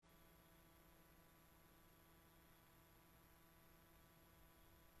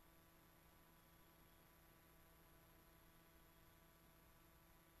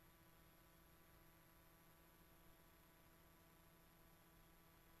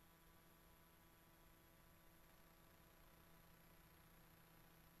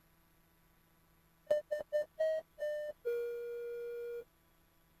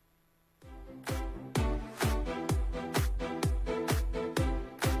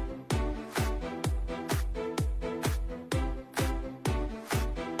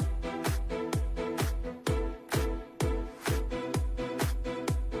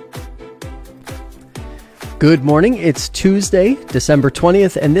Good morning. It's Tuesday, December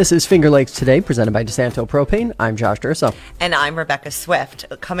 20th, and this is Finger Lakes Today, presented by DeSanto Propane. I'm Josh Durso. And I'm Rebecca Swift.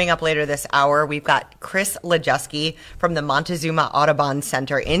 Coming up later this hour, we've got Chris Lajewski from the Montezuma Audubon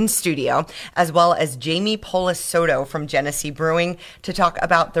Center in studio, as well as Jamie Polisoto from Genesee Brewing to talk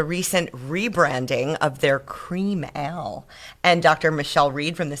about the recent rebranding of their cream ale. And Dr. Michelle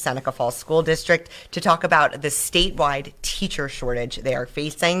Reed from the Seneca Falls School District to talk about the statewide teacher shortage they are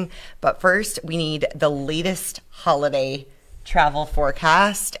facing. But first, we need the latest holiday travel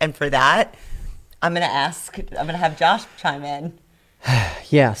forecast, and for that I'm going to have Josh chime in.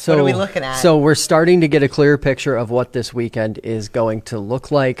 Yeah, so what are we looking at? So we're starting to get a clearer picture of what this weekend is going to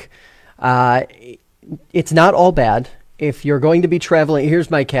look like. It's not all bad. If you're going to be traveling,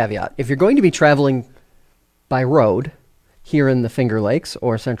 here's my caveat. If you're going to be traveling by road here in the Finger Lakes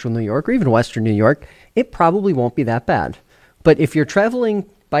or Central New York or even Western New York, it probably won't be that bad. But if you're traveling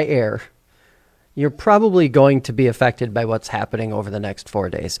by air, you're probably going to be affected by what's happening over the next 4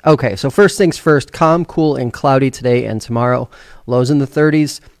 days. Okay, so first things first, calm, cool, and cloudy today and tomorrow. Lows in the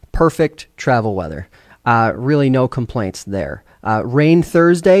 30s, perfect travel weather. Really no complaints there. Rain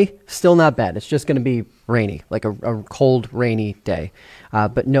Thursday, still not bad. It's just going to be rainy, like a cold, rainy day.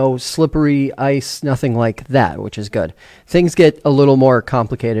 But no slippery ice, nothing like that, which is good. Things get a little more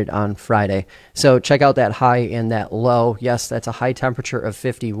complicated on Friday. So check out that high and that low. Yes, that's a high temperature of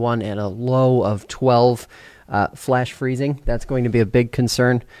 51 and a low of 12. Flash freezing, that's going to be a big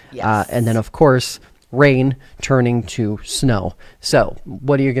concern. Yes. And then, of course, rain turning to snow. So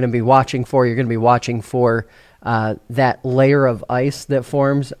what are you going to be watching for? You're going to be watching for that layer of ice that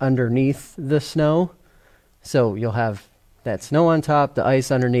forms underneath the snow. So you'll have that snow on top, the ice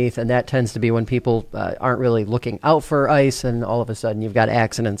underneath, and that tends to be when people aren't really looking out for ice, and all of a sudden you've got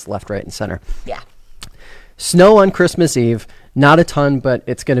accidents left, right, and center. Yeah. Snow on Christmas Eve, not a ton, but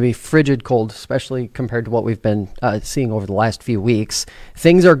it's going to be frigid cold, especially compared to what we've been seeing over the last few weeks.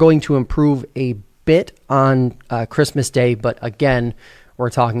 Things are going to improve a bit on Christmas Day, but again, we're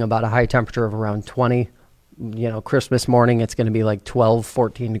talking about a high temperature of around 20. Christmas morning, it's going to be like 12,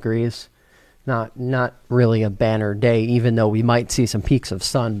 14 degrees. Not really a banner day, even though we might see some peaks of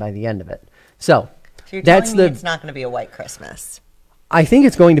sun by the end of it. So you're telling me it's not going to be a white Christmas? I think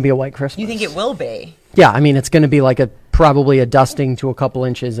it's going to be a white Christmas. You think it will be? Yeah, I mean, it's going to be like probably a dusting to a couple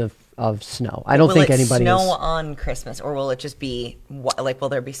inches of snow. I don't think anybody will it snow on Christmas, or will it just be, will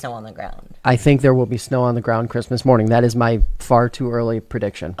there be snow on the ground? I think there will be snow on the ground Christmas morning. That is my far too early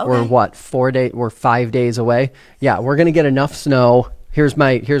prediction. Okay. We're 5 days away. Yeah, we're going to get enough snow. Here's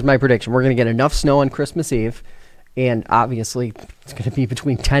my prediction. We're going to get enough snow on Christmas Eve, and obviously it's going to be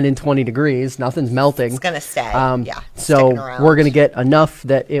between 10 and 20 degrees. Nothing's melting. It's going to stay. So we're going to get enough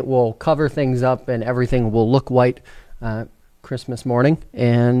that it will cover things up and everything will look white Christmas morning.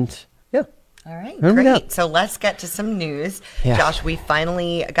 And yeah. All right, great. So let's get to some news. Yeah. Josh, we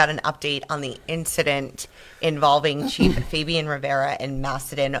finally got an update on the incident involving Chief Fabian Rivera in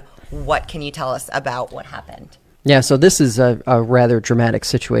Macedon. What can you tell us about what happened? Yeah, so this is a rather dramatic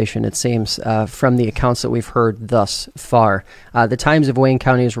situation, it seems, from the accounts that we've heard thus far. The Times of Wayne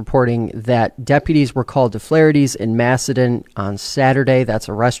County is reporting that deputies were called to Flaherty's in Macedon on Saturday. That's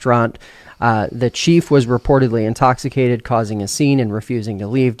a restaurant. The chief was reportedly intoxicated, causing a scene and refusing to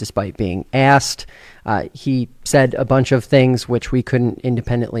leave despite being asked. He said a bunch of things which we couldn't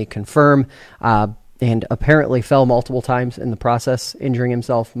independently confirm, and apparently fell multiple times in the process, injuring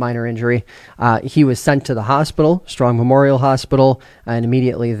himself, minor injury. He was sent to the hospital, Strong Memorial Hospital, and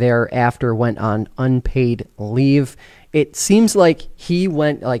immediately thereafter went on unpaid leave. It seems like he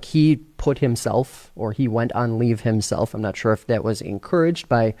went on leave himself. I'm not sure if that was encouraged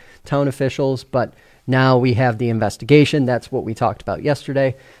by town officials, but now we have the investigation. That's what we talked about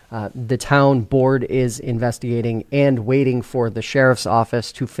yesterday. The town board is investigating and waiting for the sheriff's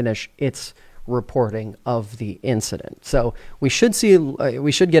office to finish its reporting of the incident. So we should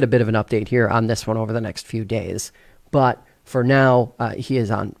get a bit of an update here on this one over the next few days. But for now, he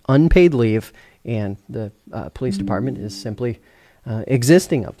is on unpaid leave, and the police department is simply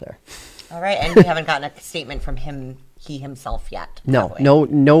existing up there. All right, and we haven't gotten a statement from he himself yet. No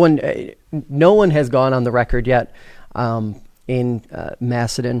one has gone on the record yet in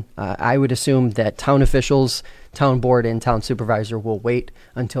Macedon. I would assume that town officials, town board, and town supervisor will wait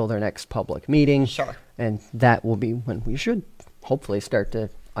until their next public meeting. Sure. And that will be when we should hopefully start to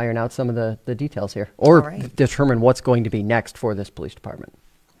iron out some of the details here, or determine what's going to be next for this police department.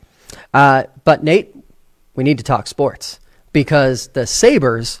 But Nate, we need to talk sports because the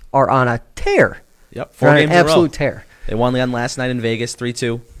Sabres are on a tear. Yep, 4 games in a row. Absolute tear. They won last night in Vegas 3-2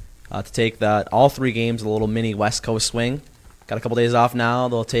 to take all 3 games, a little mini West Coast swing. got a couple days off now.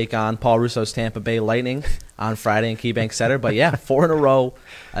 They'll take on Paul Russo's Tampa Bay Lightning on Friday in KeyBank Center. But, yeah, 4 in a row.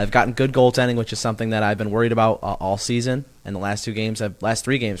 I've gotten good goaltending, which is something that I've been worried about all season. And the last 3 games,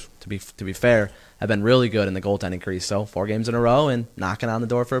 to be fair, have been really good in the goaltending crease. So 4 games in a row and knocking on the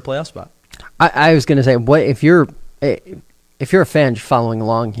door for a playoff spot. I was going to say, what if you're a fan following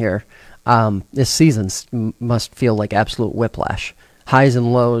along here, this season must feel like absolute whiplash. Highs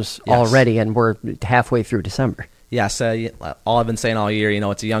and lows already, and we're halfway through December. Yes, all I've been saying all year,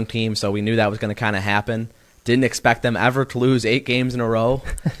 it's a young team, so we knew that was going to kind of happen. Didn't expect them ever to lose 8 games in a row.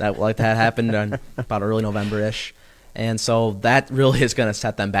 that happened in about early November-ish. And so that really is going to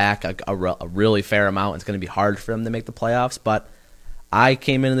set them back a really fair amount. It's going to be hard for them to make the playoffs, but I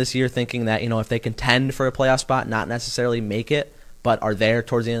came into this year thinking that, if they contend for a playoff spot, not necessarily make it, but are there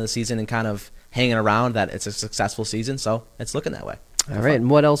towards the end of the season and kind of hanging around, that it's a successful season. So it's looking that way. All right, and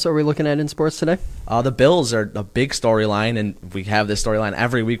what else are we looking at in sports today? The Bills are a big storyline, and we have this storyline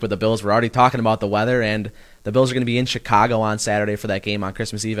every week with the Bills. We're already talking about the weather, and the Bills are going to be in Chicago on Saturday for that game on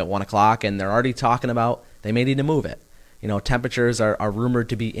Christmas Eve at 1 o'clock, and they're already talking about they may need to move it. Temperatures are rumored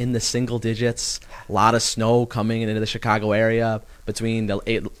to be in the single digits. A lot of snow coming into the Chicago area between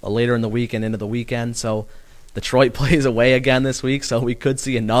later in the week and into the weekend. So Detroit plays away again this week, so we could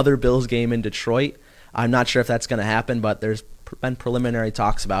see another Bills game in Detroit. I'm not sure if that's going to happen, but there's been preliminary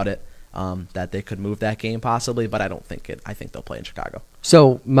talks about it, that they could move that game possibly, but I don't think it. I think they'll play in Chicago.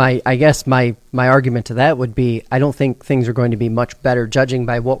 So I guess my argument to that would be, I don't think things are going to be much better, judging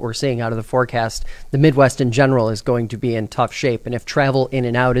by what we're seeing out of the forecast. The Midwest in general is going to be in tough shape, and if travel in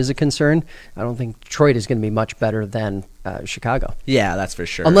and out is a concern, I don't think Detroit is going to be much better than Chicago. Yeah, that's for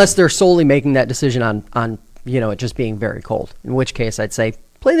sure. Unless they're solely making that decision on it just being very cold, in which case I'd say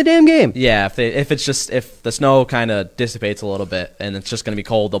play the damn game. Yeah, if the snow kind of dissipates a little bit and it's just going to be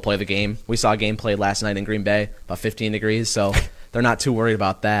cold, they'll play the game. We saw a game played last night in Green Bay, about 15 degrees, so they're not too worried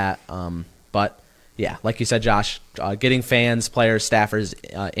about that. But yeah, like you said, Josh, getting fans, players, staffers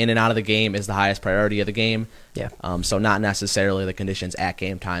in and out of the game is the highest priority of the game. Yeah. So not necessarily the conditions at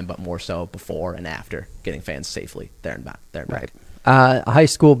game time, but more so before and after, getting fans safely there and back. Right. High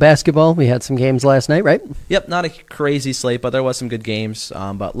school basketball, we had some games last night, right? Yep, not a crazy slate, but there was some good games.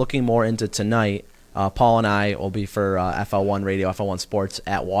 But looking more into tonight, Paul and I will be for FL1 Radio, FL1 Sports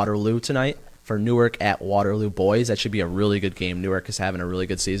at Waterloo tonight for Newark at Waterloo Boys. That should be a really good game. Newark is having a really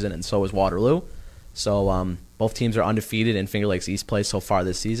good season, and so is Waterloo. So both teams are undefeated in Finger Lakes East play so far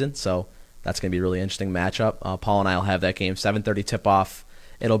this season, so that's going to be a really interesting matchup. Paul and I will have that game, 7:30 tip-off.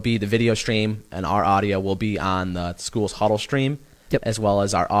 It'll be the video stream, and our audio will be on the school's huddle stream. Yep. As well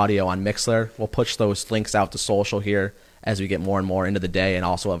as our audio on Mixler. We'll push those links out to social here as we get more and more into the day, and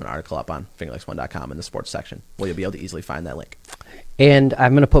also have an article up on fingerlakes1.com in the sports section where you'll be able to easily find that link. And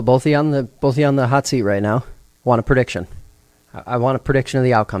I'm going to put both of you on the hot seat right now. Want a prediction? I want a prediction of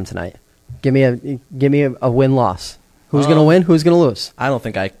the outcome tonight. Give me a win-loss. Who's going to win? Who's going to lose? I don't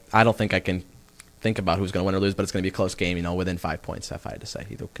think I can think about who's going to win or lose, but it's going to be a close game, within 5 points, if I had to say.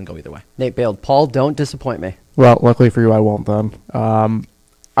 Either can go either way. Nate bailed. Paul, don't disappoint me. Well, luckily for you, I won't then. I'm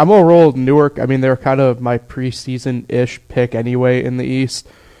going to roll Newark. I mean, they're kind of my preseason-ish pick anyway in the East.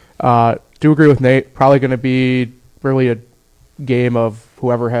 Do agree with Nate. Probably going to be really a game of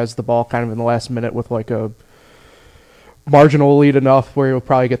whoever has the ball kind of in the last minute with like a marginal lead enough where you'll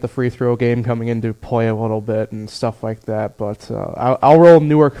probably get the free throw game coming into play a little bit and stuff like that. But I'll roll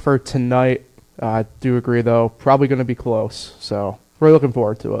Newark for tonight. I do agree, though. Probably going to be close, so we're looking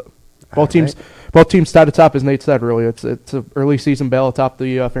forward to it. Both teams tied atop, as Nate said. Really, it's an early season battle atop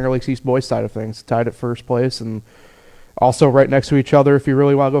the Finger Lakes East boys side of things. Tied at first place, and also right next to each other if you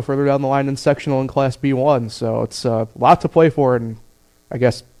really want to go further down the line in sectional and Class B1. So it's a lot to play for, and I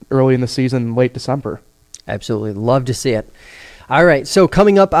guess early in the season, late December. Absolutely, love to see it. All right, so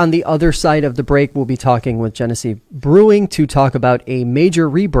coming up on the other side of the break, we'll be talking with Genesee Brewing to talk about a major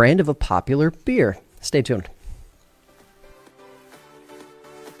rebrand of a popular beer. Stay tuned.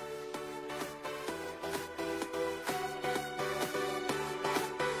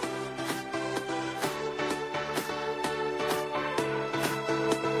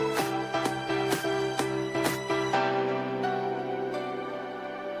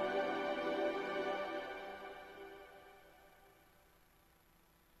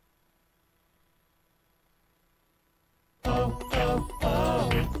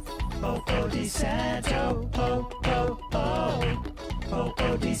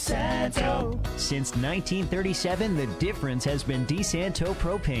 Since 1937, the difference has been DeSanto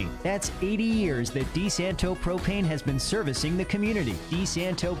Propane. That's 80 years that DeSanto Propane has been servicing the community.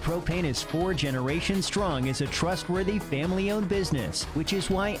 DeSanto Propane is 4 generations strong as a trustworthy family-owned business, which is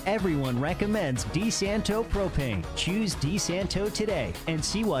why everyone recommends DeSanto Propane. Choose DeSanto today and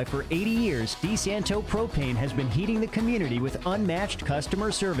see why for 80 years, DeSanto Propane has been heating the community with unmatched customer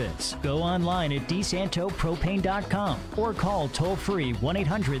service. Go online at DeSantoPropane.com or call toll-free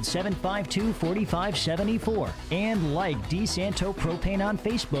 1-800-752-4574 and like DeSanto Propane on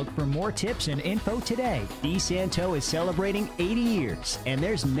Facebook for more tips and info today. DeSanto is celebrating 80 years, and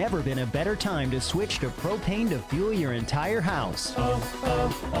there's never been a better time to switch to propane to fuel your entire house.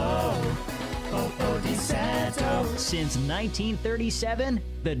 DeSanto. Since 1937,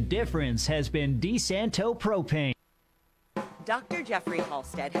 the difference has been DeSanto Propane. Dr. Jeffrey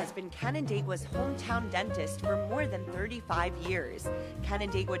Halstead has been Canandaigua's hometown dentist for more than 35 years.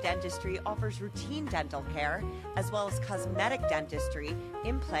 Canandaigua Dentistry offers routine dental care, as well as cosmetic dentistry,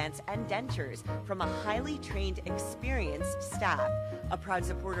 implants, and dentures from a highly trained, experienced staff. A proud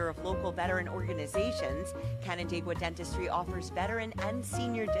supporter of local veteran organizations, Canandaigua Dentistry offers veteran and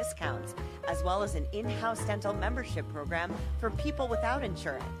senior discounts, as well as an in-house dental membership program for people without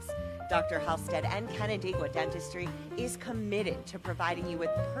insurance. Dr. Halstead and Canandaigua Dentistry is committed to providing you with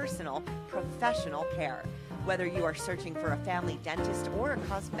personal, professional care. Whether you are searching for a family dentist or a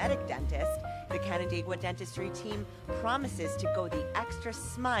cosmetic dentist, the Canandaigua Dentistry team promises to go the extra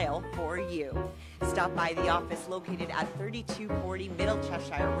smile for you. Stop by the office located at 3240 Middle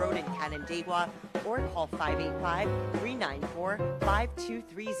Cheshire Road in Canandaigua or call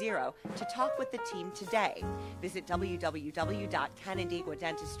 585-394-5230 to talk with the team today. Visit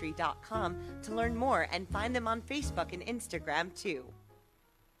www.canandaiguadentistry.com to learn more and find them on Facebook and Instagram too.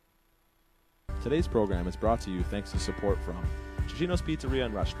 Today's program is brought to you thanks to support from Cicino's Pizzeria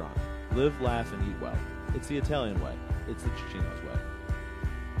and Restaurant. Live, laugh, and eat well. It's the Italian way. It's the Cicino's way.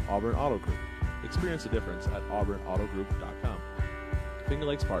 Auburn Auto Group. Experience the difference at auburnautogroup.com. Finger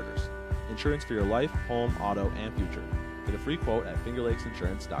Lakes Partners. Insurance for your life, home, auto, and future. Get a free quote at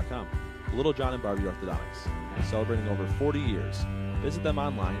fingerlakesinsurance.com. Little John and Barbie Orthodontics. Celebrating over 40 years. Visit them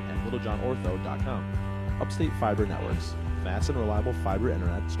online at littlejohnortho.com. Upstate Fiber Networks. Fast and reliable fiber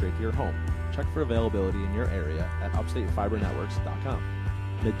internet straight to your home. Check for availability in your area at upstatefibernetworks.com.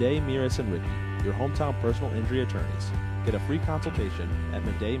 Midday, Miras, and Ricky, your hometown personal injury attorneys. Get a free consultation at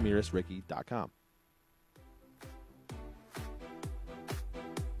middaymirasricky.com.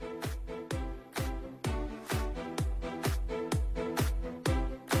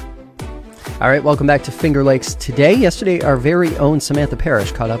 All right, welcome back to Finger Lakes Today. Yesterday, our very own Samantha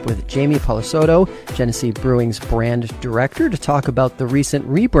Parish caught up with Jamie Polisoto, Genesee Brewing's brand director, to talk about the recent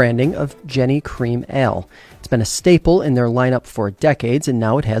rebranding of Jenny Cream Ale. It's been a staple in their lineup for decades, and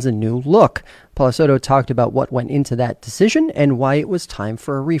now it has a new look. Polisoto talked about what went into that decision and why it was time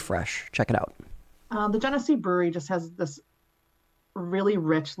for a refresh. Check it out. The Genesee Brewery just has this really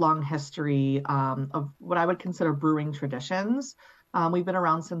rich, long history of what I would consider brewing traditions. We've been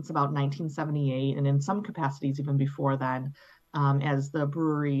around since about 1978, and in some capacities even before then, as the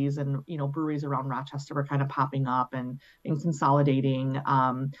breweries and breweries around Rochester were kind of popping up and consolidating.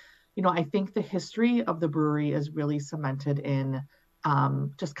 I think the history of the brewery is really cemented in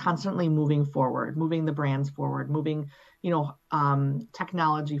just constantly moving forward, moving the brands forward, moving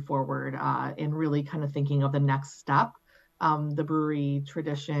technology forward, and really kind of thinking of the next step. The brewery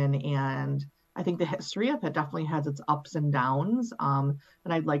tradition and I think the history of it definitely has its ups and downs. And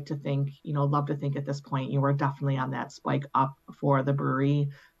I'd like to think, love to think at this point, you were definitely on that spike up for the brewery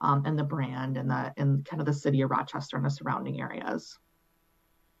and the brand and kind of the city of Rochester and the surrounding areas.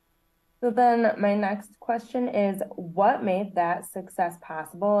 So then my next question is, what made that success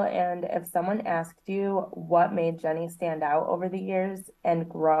possible? And if someone asked you what made Jenny stand out over the years and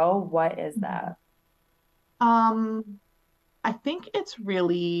grow, what is that? I think it's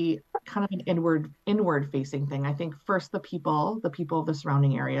really kind of an inward facing thing. I think first the people of the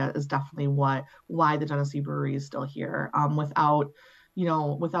surrounding area is definitely why the Genesee Brewery is still here. Without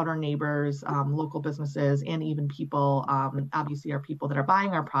our neighbors, local businesses, and even people, obviously our people that are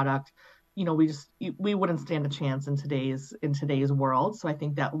buying our product, we wouldn't stand a chance in today's world. So I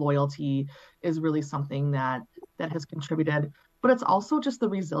think that loyalty is really something that has contributed. But it's also just the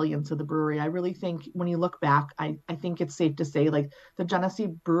resilience of the brewery. I really think when you look back, I think it's safe to say like the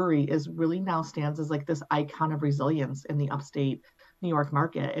Genesee Brewery now stands as like this icon of resilience in the upstate New York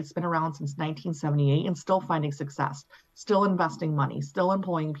market. It's been around since 1978 and still finding success, still investing money, still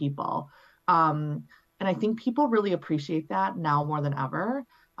employing people. And And I think people really appreciate that now more than ever.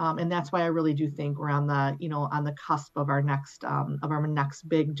 And that's why I really do think we're on the cusp of our next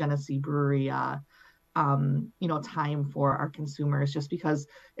big Genesee brewery time for our consumers, just because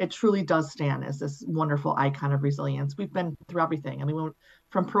it truly does stand as this wonderful icon of resilience. We've been through everything. I mean, we went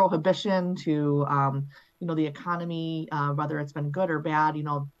from prohibition to the economy, whether it's been good or bad.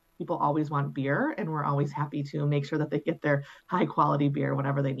 People always want beer, and we're always happy to make sure that they get their high quality beer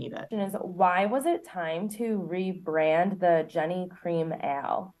whenever they need it. Is why was it time to rebrand the Jenny Cream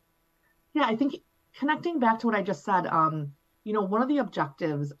Ale? Yeah, I think connecting back to what I just said, one of the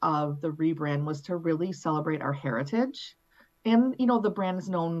objectives of the rebrand was to really celebrate our heritage. And, the brand is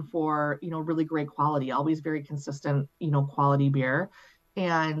known for, really great quality, always very consistent, quality beer.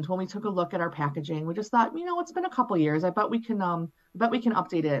 And when we took a look at our packaging, we just thought, it's been a couple years. I bet we can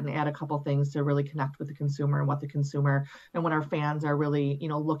update it and add a couple things to really connect with the consumer and what the consumer and what our fans are really,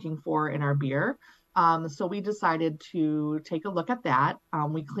 looking for in our beer. So we decided to take a look at that.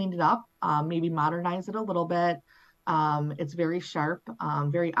 We cleaned it up, maybe modernize it a little bit. It's very sharp,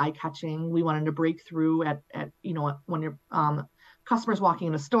 very eye-catching. We wanted to break through at when you're customers walking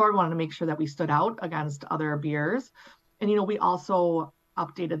in a store, we wanted to make sure that we stood out against other beers. And, we also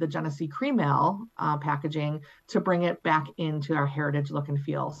updated the Genesee Cream Ale packaging to bring it back into our heritage look and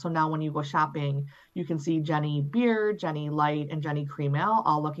feel. So now when you go shopping, you can see Jenny Beer, Jenny Light, and Jenny Cream Ale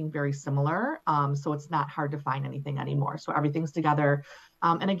all looking very similar. So it's not hard to find anything anymore. So everything's together.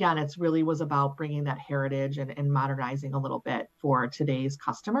 And again, it's really was about bringing that heritage and modernizing a little bit for today's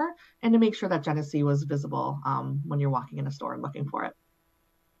customer, and to make sure that Genesee was visible when you're walking in a store and looking for it.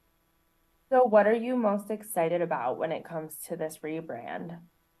 So what are you most excited about when it comes to this rebrand?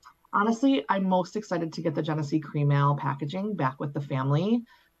 Honestly, I'm most excited to get the Genesee Cream Ale packaging back with the family.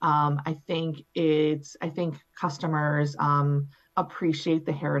 I think customers appreciate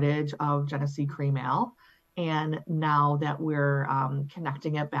the heritage of Genesee Cream Ale. And now that we're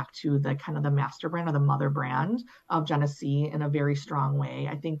connecting it back to the kind of the master brand or the mother brand of Genesee in a very strong way,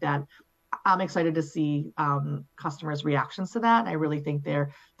 I think that I'm excited to see customers' reactions to that. And I really think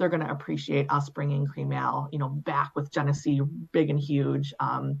they're going to appreciate us bringing Cream Ale, back with Genesee big and huge,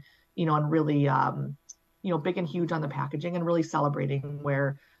 and really, big and huge on the packaging, and really celebrating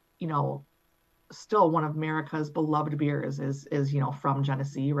where, still one of America's beloved beers is from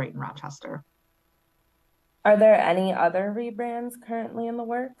Genesee, right in Rochester. Are there any other rebrands currently in the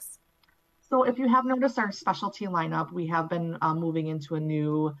works? So if you have noticed our specialty lineup, we have been moving into a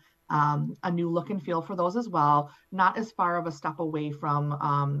new look and feel for those as well. Not as far of a step away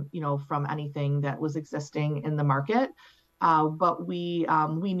from anything that was existing in the market. But we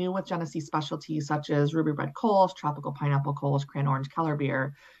knew with Genesee specialties such as Ruby Red Kolsch, Tropical Pineapple Kolsch, Cran Orange Keller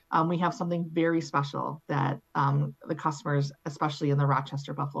beer, we have something very special that the customers, especially in the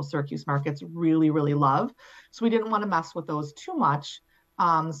Rochester, Buffalo, Syracuse markets, really, really love. So we didn't want to mess with those too much.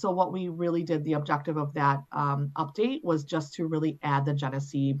 So what we really did, the objective of that update was just to really add the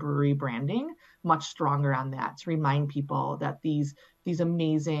Genesee Brewery branding much stronger on that, to remind people that these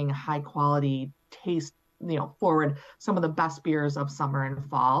amazing high quality taste, forward, some of the best beers of summer and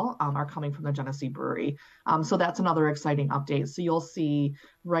fall are coming from the Genesee Brewery. So that's another exciting update. So you'll see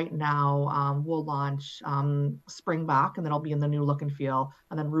right now we'll launch Springbok, and then it'll be in the new look and feel,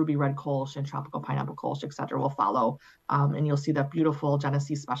 and then Ruby Red Kolsch and Tropical Pineapple Kolsch, et cetera, will follow. And you'll see that beautiful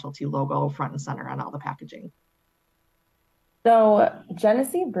Genesee specialty logo front and center on all the packaging. So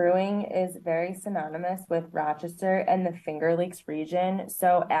Genesee Brewing is very synonymous with Rochester and the Finger Lakes region.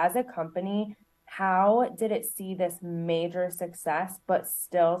 So as a company, how did it see this major success but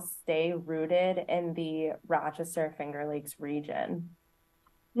still stay rooted in the Rochester Finger Lakes region?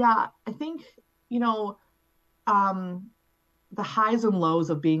 Yeah, I think, the highs and lows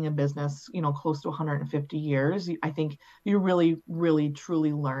of being in business, close to 150 years, I think you really, really,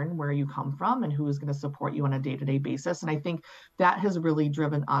 truly learn where you come from and who is going to support you on a day-to-day basis. And I think that has really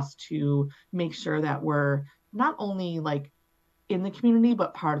driven us to make sure that we're not only in the community,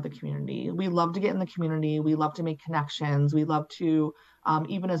 but part of the community. We love to get in the community. We love to make connections. We love to,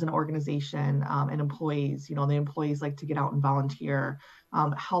 even as an organization and employees, the employees like to get out and volunteer,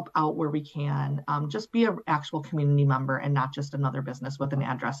 help out where we can, just be an actual community member and not just another business with an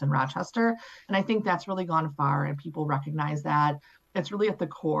address in Rochester. And I think that's really gone far, and people recognize that. It's really at the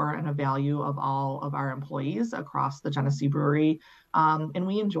core and a value of all of our employees across the Genesee Brewery. And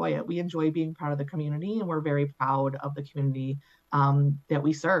we enjoy it. We enjoy being part of the community, and we're very proud of the community that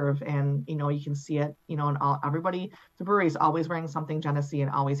we serve. And, you can see it, in everybody, the brewery is always wearing something Genesee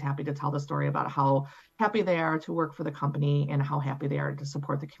and always happy to tell the story about how happy they are to work for the company and how happy they are to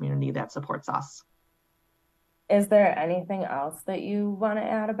support the community that supports us. Is there anything else that you want to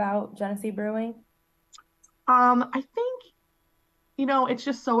add about Genesee Brewing? I think, it's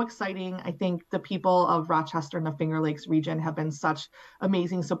just so exciting. I think the people of Rochester and the Finger Lakes region have been such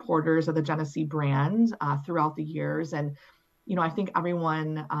amazing supporters of the Genesee brand throughout the years. And, I think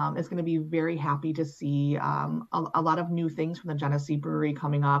everyone is going to be very happy to see a lot of new things from the Genesee Brewery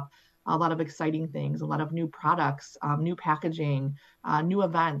coming up, a lot of exciting things, a lot of new products, new packaging, new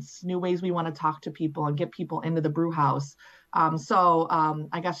events, new ways we want to talk to people and get people into the brew house. So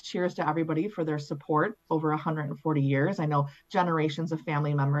I guess cheers to everybody for their support over 140 years. I know generations of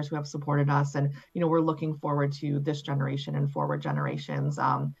family members who have supported us, and we're looking forward to this generation and forward generations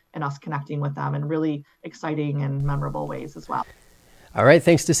and us connecting with them in really exciting and memorable ways as well. All right,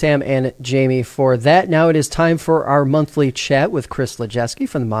 thanks to Sam and Jamie for that. Now it is time for our monthly chat with Chris Lajewski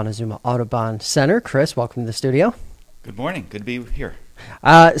from the Montezuma Audubon Center. Chris, welcome to the studio. Good morning. Good to be here.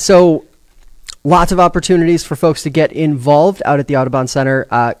 So lots of opportunities for folks to get involved out at the Audubon Center.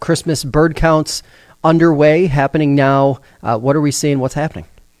 Christmas bird counts underway, happening now. What are we seeing? What's happening?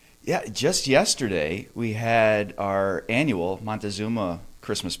 Yeah, just yesterday we had our annual Montezuma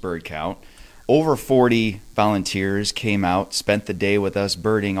Christmas bird count. Over 40 volunteers came out, spent the day with us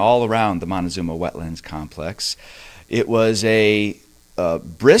birding all around the Montezuma Wetlands Complex. It was a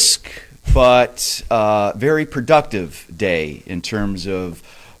brisk but very productive day in terms of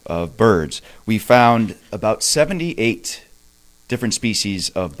birds. We found about 78 different species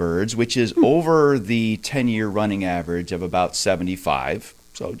of birds, which is over the 10-year running average of about 75,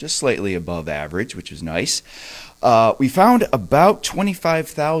 so just slightly above average, which is nice. We found about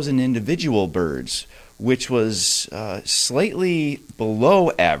 25,000 individual birds, which was slightly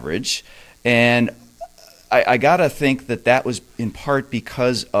below average, and I gotta think that was in part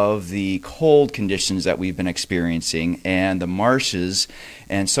because of the cold conditions that we've been experiencing and the marshes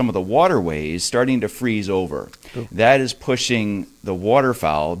and some of the waterways starting to freeze over. Ooh. That is pushing the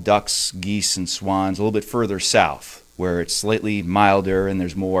waterfowl, ducks, geese, and swans a little bit further south, where it's slightly milder and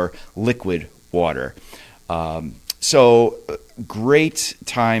there's more liquid water. So great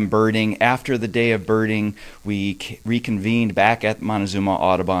time birding. After the day of birding, we reconvened back at Montezuma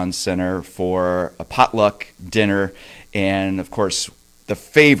Audubon Center for a potluck dinner. And, of course, the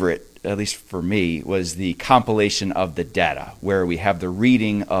favorite, at least for me, was the compilation of the data, where we have the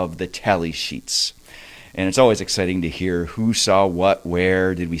reading of the tally sheets. And it's always exciting to hear who saw what,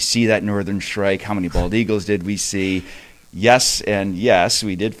 where. Did we see that northern shrike? How many bald eagles did we see? Yes,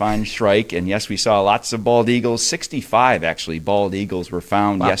 we did find shrike, and yes, we saw lots of bald eagles. 65, actually, bald eagles were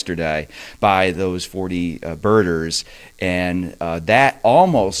found yesterday by those 40 birders, and that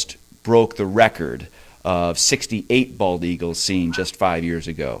almost broke the record of 68 bald eagles seen just 5 years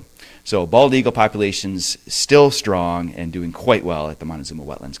ago. So bald eagle population's still strong and doing quite well at the Montezuma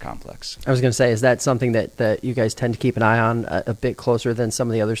Wetlands Complex. I was going to say, is that something that you guys tend to keep an eye on a bit closer than some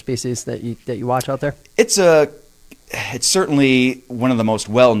of the other species that you watch out there? It's certainly one of the most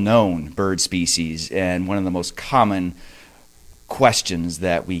well-known bird species and one of the most common questions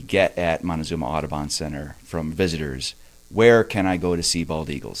that we get at Montezuma Audubon Center from visitors. Where can I go to see bald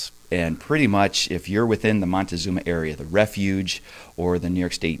eagles? And pretty much if you're within the Montezuma area, the refuge or the New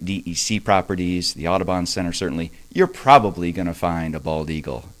York State DEC properties, the Audubon Center certainly, you're probably going to find a bald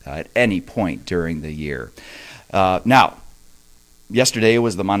eagle at any point during the year. Now, yesterday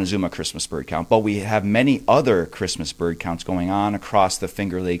was the Montezuma Christmas bird count, but we have many other Christmas bird counts going on across the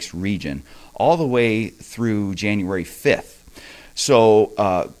Finger Lakes region, all the way through January 5th.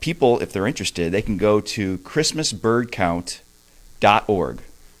 So people, if they're interested, they can go to christmasbirdcount.org,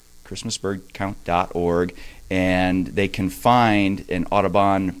 christmasbirdcount.org, and they can find an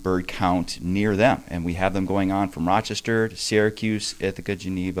Audubon bird count near them. And we have them going on from Rochester to Syracuse, Ithaca,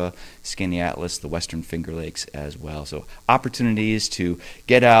 Geneva, Skaneateles, the Western Finger Lakes as well. So opportunities to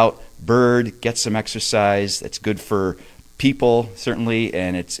get out, bird, get some exercise. That's good for people, certainly,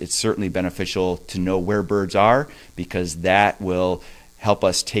 and it's certainly beneficial to know where birds are, because that will help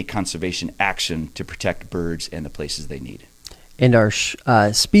us take conservation action to protect birds and the places they need. And our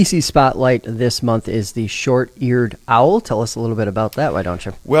species spotlight this month is the short-eared owl. Tell us a little bit about that, why don't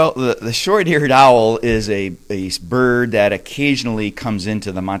you? Well, the short-eared owl is a bird that occasionally comes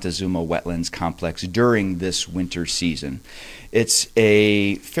into the Montezuma Wetlands Complex during this winter season. It's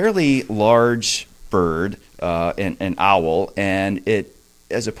a fairly large bird, an owl, and it,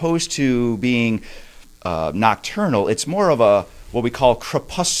 as opposed to being nocturnal, it's more of what we call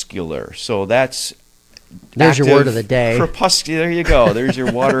crepuscular. So that's There's your word of the day. There you go. There's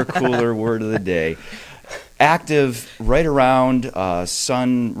your water cooler word of the day. active right around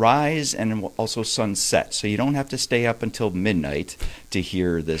sunrise and also sunset. So you don't have to stay up until midnight to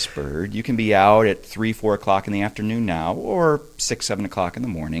hear this bird. You can be out at 3, 4 o'clock in the afternoon now, or 6, 7 o'clock in the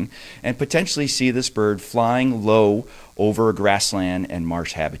morning, and potentially see this bird flying low over grassland and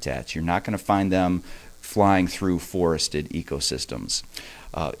marsh habitats. You're not going to find them flying through forested ecosystems.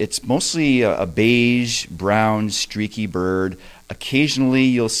 It's mostly a beige, brown, streaky bird. Occasionally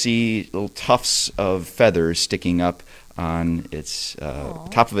you'll see little tufts of feathers sticking up on its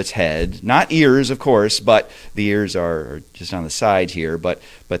top of its head. Not ears, of course, but the ears are just on the side here, but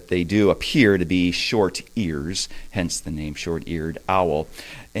they do appear to be short ears, hence the name short-eared owl.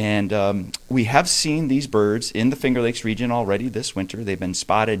 And we have seen these birds in the Finger Lakes region already this winter. They've been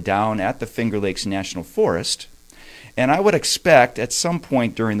spotted down at the Finger Lakes National Forest. And I would expect at some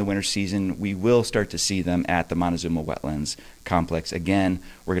point during the winter season, we will start to see them at the Montezuma Wetlands Complex. Again,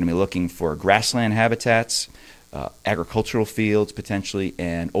 we're going to be looking for grassland habitats, agricultural fields potentially,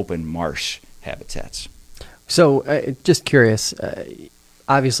 and open marsh habitats. So just curious,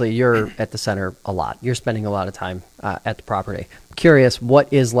 obviously you're at the center a lot. You're spending a lot of time at the property. Curious,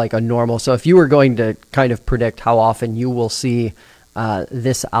 what is like a normal, so if you were going to kind of predict how often you will see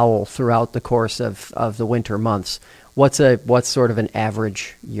this owl throughout the course of the winter months, what's sort of an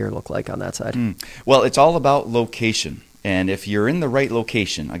average year look like on that side? Well, it's all about location. And if you're in the right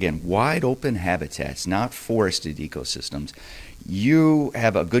location, again, wide open habitats, not forested ecosystems, you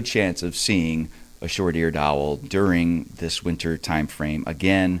have a good chance of seeing a short-eared owl during this winter time frame,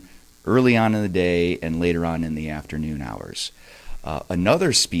 again, early on in the day and later on in the afternoon hours.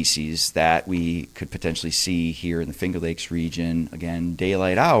 Another species that we could potentially see here in the Finger Lakes region, again,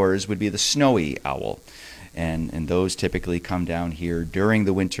 daylight hours, would be the snowy owl. And those typically come down here during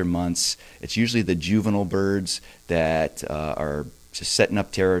the winter months. It's usually the juvenile birds that are just setting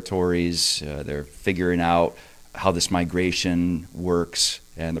up territories. They're figuring out how this migration works,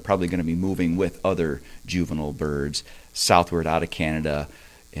 and they're probably going to be moving with other juvenile birds southward out of Canada.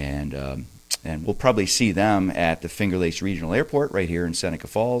 And we'll probably see them at the Finger Lakes Regional Airport right here in Seneca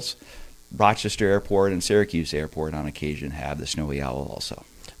Falls. Rochester Airport and Syracuse Airport on occasion have the snowy owl also.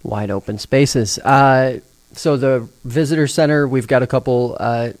 Wide open spaces. So the visitor center, we've got a couple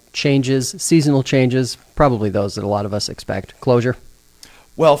changes, seasonal changes, probably those that a lot of us expect. Closure?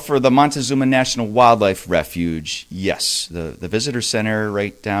 Well, for the Montezuma National Wildlife Refuge, yes. The visitor center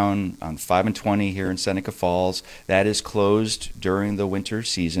right down on 5 and 20 here in Seneca Falls, that is closed during the winter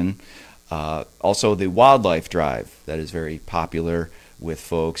season. Also, the wildlife drive, that is very popular with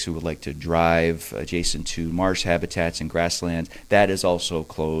folks who would like to drive adjacent to marsh habitats and grasslands. That is also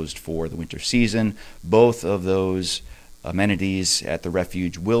closed for the winter season. Both of those amenities at the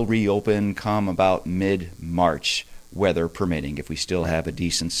refuge will reopen come about mid-March, weather permitting. If we still have a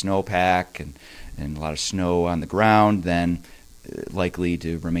decent snowpack and a lot of snow on the ground, then likely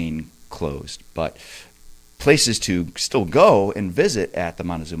to remain closed. But places to still go and visit at the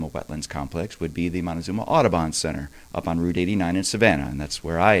Montezuma Wetlands Complex would be the Montezuma Audubon Center up on Route 89 in Savannah, and that's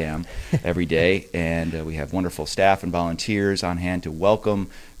where I am every day. And we have wonderful staff and volunteers on hand to welcome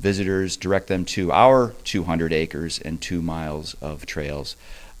visitors, direct them to our 200 acres and 2 miles of trails.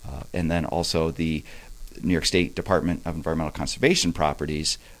 And then also the New York State Department of Environmental Conservation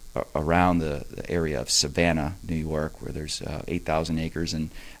properties around the area of Savannah, New York, where there's 8,000 acres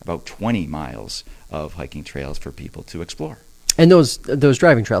and about 20 miles of hiking trails for people to explore. And those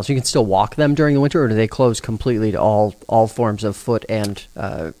driving trails, you can still walk them during the winter, or do they close completely to all forms of foot and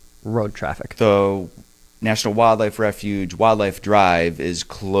road traffic? The National Wildlife Refuge Wildlife Drive is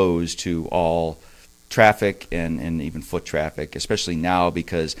closed to all traffic and even foot traffic, especially now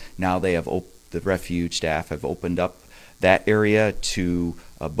because now they have the refuge staff have opened up that area to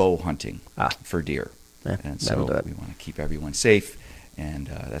bow hunting for deer. Yeah, and so we want to keep everyone safe, and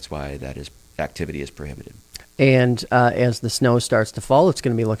that's why activity is prohibited. And as the snow starts to fall, it's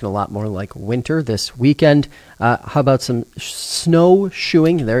going to be looking a lot more like winter this weekend. How about some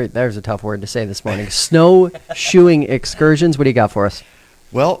snowshoeing? There's a tough word to say this morning. Snowshoeing excursions. What do you got for us?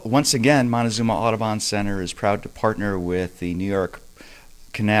 Well, once again, Montezuma Audubon Center is proud to partner with the New York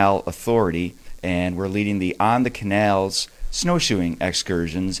Canal Authority, and we're leading the On the Canals snowshoeing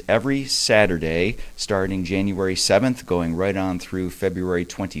excursions every Saturday, starting January 7th, going right on through February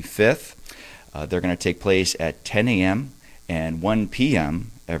 25th. They're going to take place at 10 a.m. and 1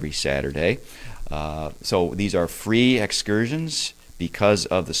 p.m. every Saturday. So these are free excursions because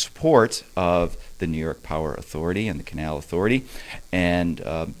of the support of the New York Power Authority and the Canal Authority. And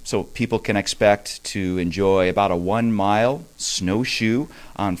so people can expect to enjoy about a 1 mile snowshoe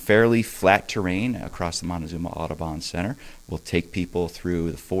on fairly flat terrain across the Montezuma Audubon Center. We'll take people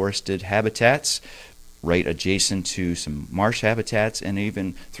through the forested habitats, right adjacent to some marsh habitats and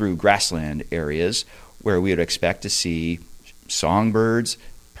even through grassland areas where we would expect to see songbirds,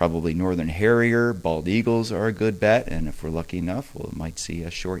 probably northern harrier, bald eagles are a good bet, and if we're lucky enough, we might see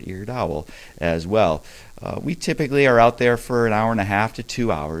a short-eared owl as well. We typically are out there for an hour and a half to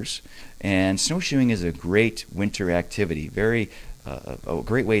 2 hours, and snowshoeing is a great winter activity, a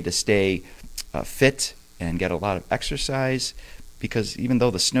great way to stay fit and get a lot of exercise, because even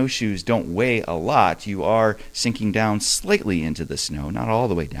though the snowshoes don't weigh a lot, you are sinking down slightly into the snow, not all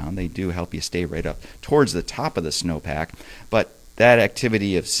the way down. They do help you stay right up towards the top of the snowpack, but that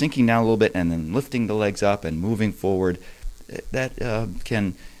activity of sinking down a little bit and then lifting the legs up and moving forward, that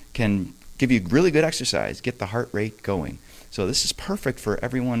can give you really good exercise, get the heart rate going. So this is perfect for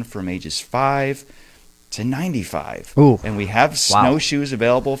everyone from ages 5 to 95. Ooh. And we have snowshoes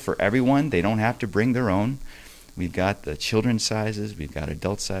available for everyone. They don't have to bring their own. We've got the children's sizes, we've got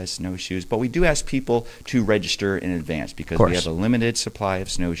adult-sized snowshoes, but we do ask people to register in advance because we have a limited supply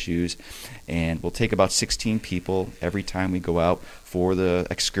of snowshoes, and we'll take about 16 people every time we go out for the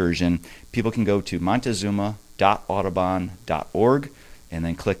excursion. People can go to montezuma.audubon.org and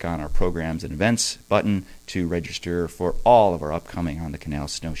then click on our programs and events button to register for all of our upcoming On the Canal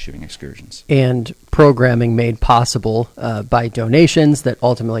snowshoeing excursions. And programming made possible by donations that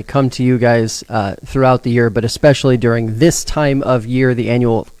ultimately come to you guys throughout the year, but especially during this time of year. The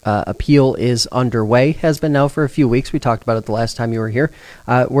annual appeal is underway, has been now for a few weeks. We talked about it the last time you were here.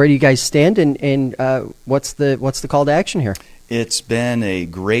 Where do you guys stand, and what's the call to action here? It's been a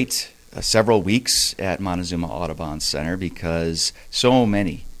great several weeks at Montezuma Audubon Center because so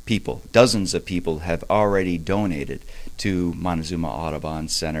many people, dozens of people, have already donated to Montezuma Audubon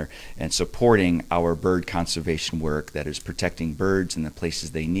Center and supporting our bird conservation work that is protecting birds in the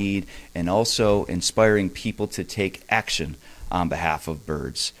places they need and also inspiring people to take action on behalf of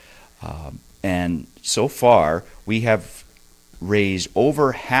birds. And so far, we have raised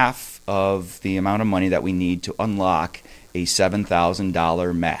over half of the amount of money that we need to unlock a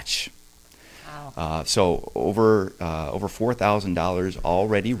 $7,000 match. So over $4,000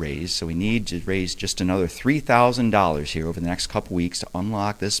 already raised. So we need to raise just another $3,000 here over the next couple weeks to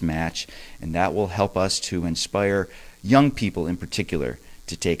unlock this match, and that will help us to inspire young people in particular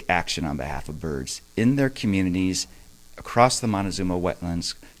to take action on behalf of birds in their communities across the Montezuma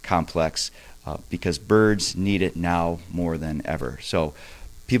Wetlands Complex because birds need it now more than ever. So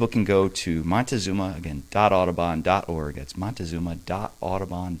people can go to Montezuma, again, .audubon.org. That's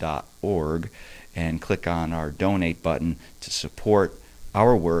montezuma.audubon.org, and click on our donate button to support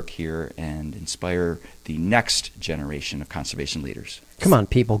our work here and inspire the next generation of conservation leaders. Come on,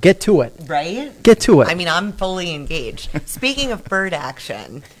 people, get to it. Right? Get to it. I mean, I'm fully engaged. Speaking of bird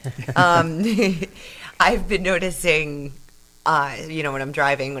action, I've been noticing, when I'm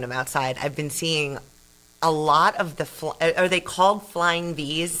driving, when I'm outside, I've been seeing a lot of are they called flying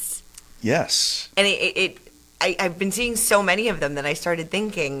Vs? Yes. And I've been seeing so many of them that I started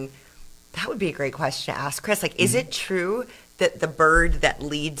thinking, that would be a great question to ask Chris. Like, is it true that the bird that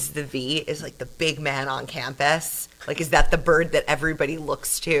leads the V is like the big man on campus? Like, is that the bird that everybody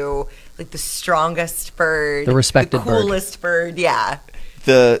looks to? Like the strongest bird, the respected the coolest bird? Yeah.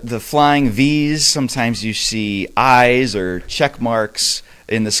 The flying Vs, sometimes you see eyes or check marks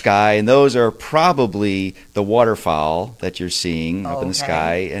in the sky, and those are probably the waterfowl that you're seeing up in the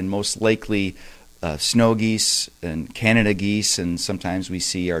sky, and most likely snow geese and Canada geese, and sometimes we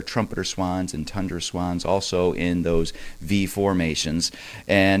see our trumpeter swans and tundra swans also in those V formations.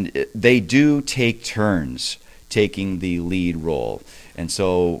 And they do take turns taking the lead role. And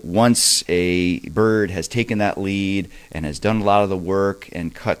so once a bird has taken that lead and has done a lot of the work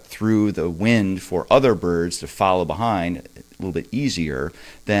and cut through the wind for other birds to follow behind a little bit easier,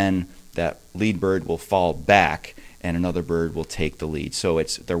 then that lead bird will fall back and another bird will take the lead. So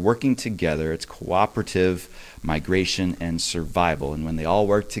they're working together. It's cooperative migration and survival. And when they all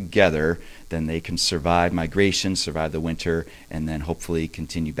work together, then they can survive migration, survive the winter, and then hopefully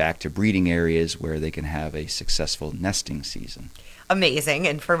continue back to breeding areas where they can have a successful nesting season. Amazing.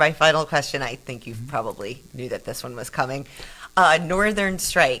 And for my final question, I think you probably knew that this one was coming. Northern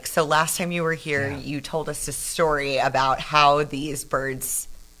strike. So last time you were here, you told us a story about how these birds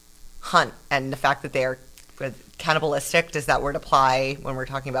hunt and the fact that they are cannibalistic. Does that word apply when we're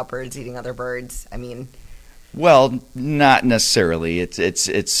talking about birds eating other birds? I mean, well, not necessarily. It's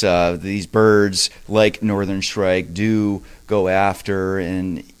these birds, like northern shrike, do go after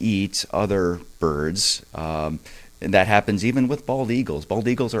and eat other birds. And that happens even with bald eagles. Bald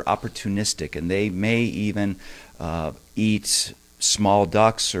eagles are opportunistic, and they may even eat small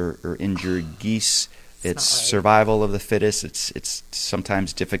ducks or injured geese It's not right. survival of the fittest. It's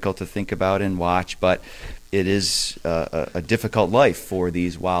sometimes difficult to think about and watch, but it is a difficult life for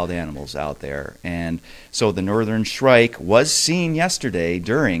these wild animals out there. And so the northern shrike was seen yesterday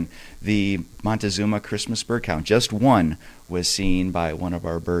during the Montezuma Christmas bird count. Just one was seen by one of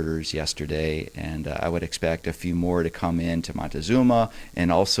our birders yesterday, and I would expect a few more to come into Montezuma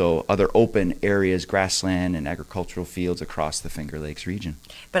and also other open areas, grassland and agricultural fields across the Finger Lakes region.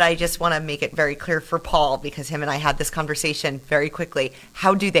 But I just want to make it very clear for Paul, because him and I had this conversation very quickly.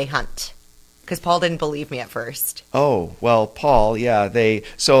 How do they hunt? Because Paul didn't believe me at first. Oh, well, Paul, yeah,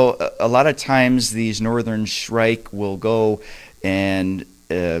 so a lot of times these northern shrike will go and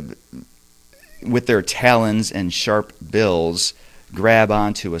with their talons and sharp bills grab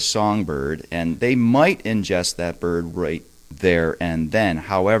onto a songbird, and they might ingest that bird right there and then.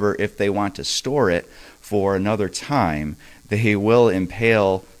 However, if they want to store it for another time, they will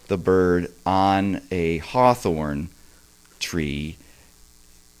impale the bird on a hawthorn tree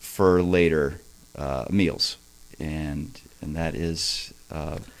for later meals, and that is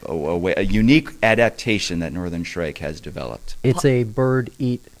a unique adaptation that northern shrike has developed. It's a bird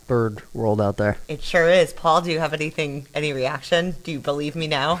world out there. It sure is. Paul, do you have any reaction? Do you believe me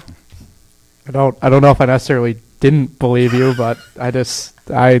now? I don't know if I necessarily didn't believe you, but that's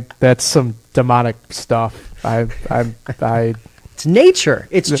some demonic stuff. It's nature.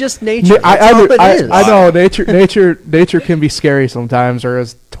 It's just nature. I I know nature can be scary sometimes, or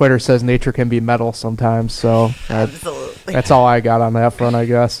as Twitter says, nature can be metal sometimes. So Absolutely. that's all I got on that front, I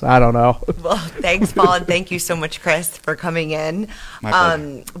guess. I don't know. Well, thanks, Paul, and thank you so much, Chris, for coming in. My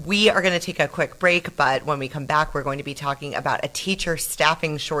pleasure. We are going to take a quick break, but when we come back, we're going to be talking about a teacher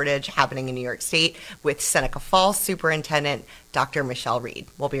staffing shortage happening in New York State with Seneca Falls Superintendent Dr. Michelle Reed.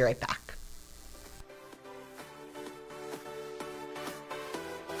 We'll be right back.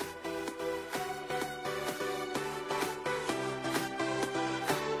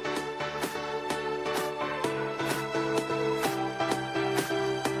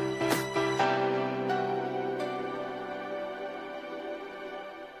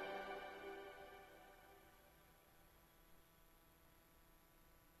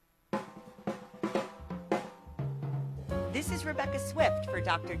 This is Rebecca Swift for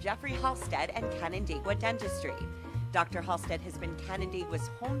Dr. Jeffrey Halstead and Canandaigua Dentistry. Dr. Halstead has been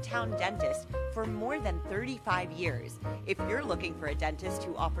Canandaigua's hometown dentist for more than 35 years. If you're looking for a dentist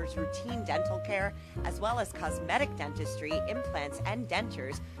who offers routine dental care, as well as cosmetic dentistry, implants, and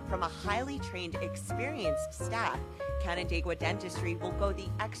dentures from a highly trained, experienced staff, Canandaigua Dentistry will go the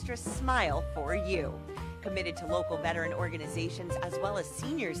extra smile for you. Committed to local veteran organizations as well as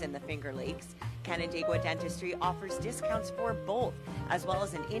seniors in the Finger Lakes, Canandaigua Dentistry offers discounts for both, as well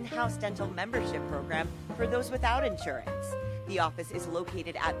as an in-house dental membership program for those without insurance. The office is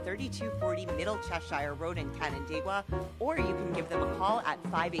located at 3240 Middle Cheshire Road in Canandaigua, or you can give them a call at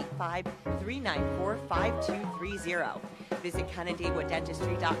 585-394-5230. Visit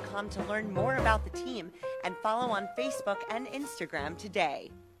CanandaiguaDentistry.com to learn more about the team and follow on Facebook and Instagram today.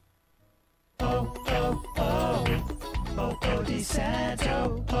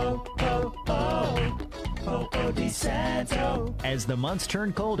 As the months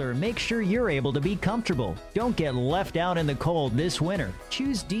turn colder, make sure you're able to be comfortable. Don't get left out in the cold this winter.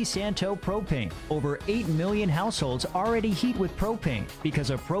 Choose DeSanto Propane. Over 8 million households already heat with propane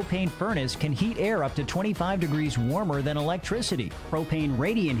because a propane furnace can heat air up to 25 degrees warmer than electricity. Propane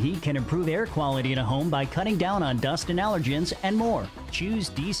radiant heat can improve air quality in a home by cutting down on dust and allergens and more. Choose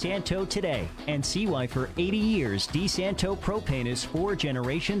DeSanto today and see why for 80 years DeSanto Propane is 4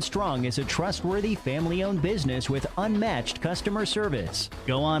 generations strong as a trustworthy family-owned business with unmatched customer service.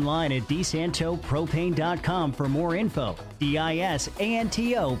 Go online at DeSantoPropane.com for more info.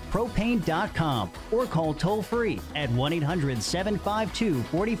 DISANTO Propane.com or call toll-free at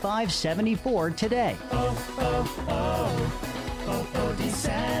 1-800-752-4574 today.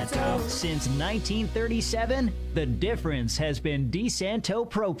 Since 1937, the difference has been DeSanto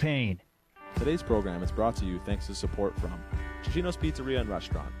Propane. Today's program is brought to you thanks to support from Cicino's Pizzeria and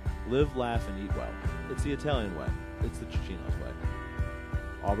Restaurant. Live, laugh, and eat well. It's the Italian way. It's the Cicino's way.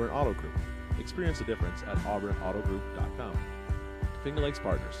 Auburn Auto Group. Experience the difference at auburnautogroup.com. Finger Lakes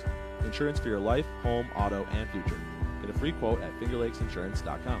Partners. Insurance for your life, home, auto, and future. Get a free quote at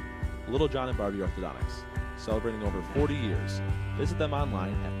fingerlakesinsurance.com. Little John and Barbie Orthodontics. Celebrating over 40 years. Visit them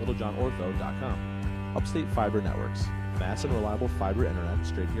online at littlejohnortho.com. Upstate Fiber Networks. Fast and reliable fiber internet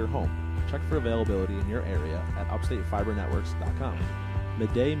straight to your home. Check for availability in your area at upstatefibernetworks.com.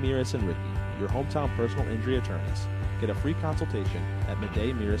 Midday, Miras, and Ricky, your hometown personal injury attorneys. Get a free consultation at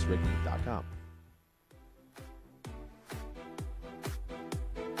middaymirasricky.com.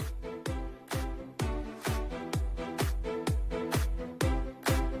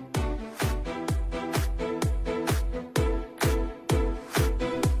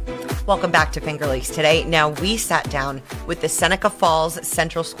 Welcome back to Finger Lakes Today. Now, we sat down with the Seneca Falls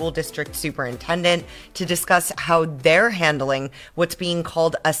Central School District Superintendent to discuss how they're handling what's being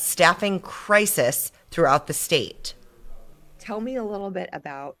called a staffing crisis throughout the state. Tell me a little bit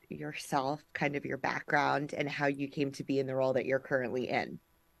about yourself, kind of your background, and how you came to be in the role that you're currently in.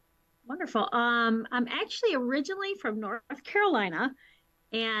 Wonderful. I'm actually originally from North Carolina,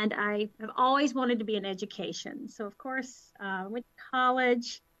 and I have always wanted to be in education. So, of course, I went to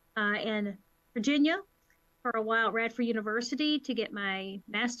college in Virginia for a while at Radford University to get my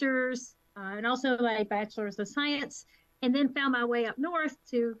master's and also my bachelor's of science, and then found my way up north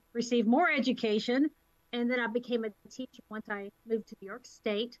to receive more education. And then I became a teacher once I moved to New York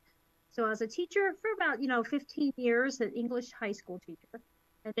State. So I was a teacher for about, 15 years, an English high school teacher.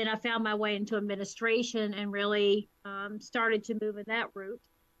 And then I found my way into administration and really started to move in that route.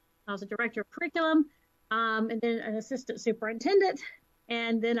 I was a director of curriculum and then an assistant superintendent.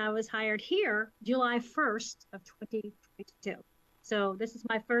 And then I was hired here July 1st of 2022. So this is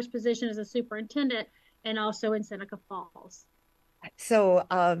my first position as a superintendent and also in Seneca Falls. So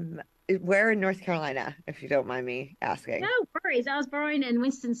where in North Carolina, if you don't mind me asking? No worries. I was born in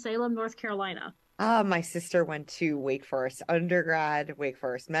Winston-Salem, North Carolina. My sister went to Wake Forest undergrad, Wake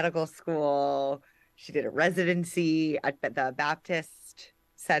Forest Medical School. She did a residency at the Baptist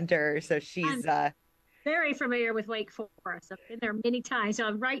Center. So she's very familiar with Wake Forest. I've been there many times. So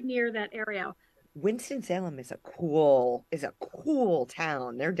I'm right near that area. Winston-Salem is a cool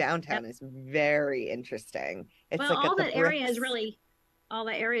town. Their downtown is very interesting. It's all that area has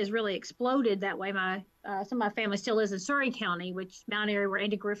really exploded that way. Some of my family still lives in Surrey County, which Mount Airy, where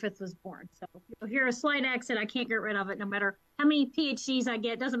Andy Griffith was born. So you'll hear a slight accent. I can't get rid of it, no matter how many PhDs I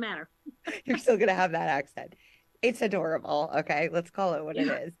get. Doesn't matter. You're still gonna have that accent. It's adorable. Okay, let's call it what it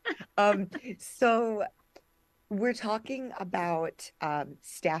is. So we're talking about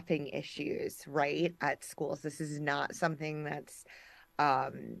staffing issues, right, at schools. This is not something that's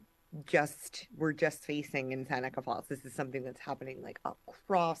we're just facing in Seneca Falls. This is something that's happening like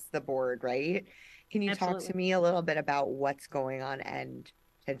across the board, right? Can you talk to me a little bit about what's going on and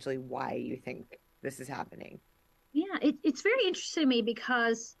potentially why you think this is happening? Yeah, it's very interesting to me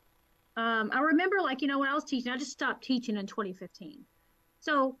because I remember, when I was teaching, I just stopped teaching in 2015.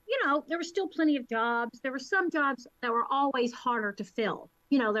 So, there were still plenty of jobs. There were some jobs that were always harder to fill.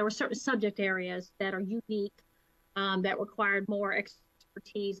 There were certain subject areas that are unique, that required more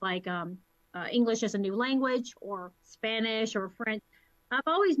expertise, like English as a new language or Spanish or French. I've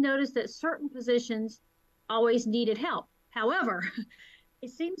always noticed that certain positions always needed help. However, it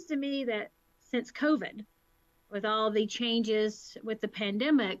seems to me that since COVID, with all the changes with the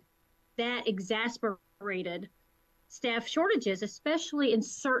pandemic, that exacerbated staff shortages, especially in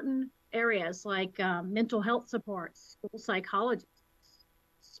certain areas like mental health support, school psychologists,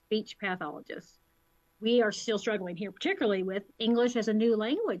 speech pathologists. We are still struggling here, particularly with English as a new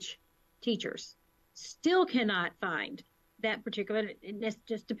language teachers. Still cannot find that particular, and it's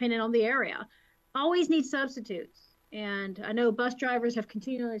just depending on the area. Always need substitutes. And I know bus drivers have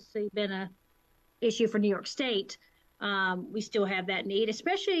continuously been an issue for New York State. We still have that need,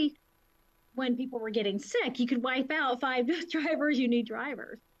 especially when people were getting sick. You could wipe out 5 bus drivers, you need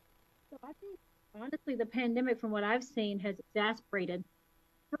drivers. So I think, honestly, the pandemic, from what I've seen, has exacerbated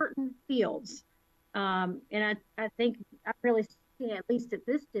certain fields. And I think I've really seen, at least at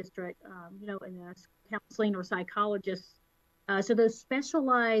this district, in counseling or psychologists. So those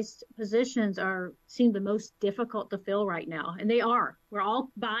specialized positions seem the most difficult to fill right now. And they are. We're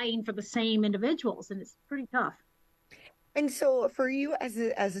all vying for the same individuals, and it's pretty tough. And so for you as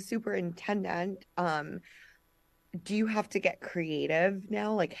a superintendent, do you have to get creative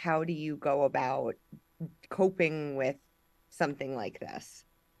now? Like, how do you go about coping with something like this?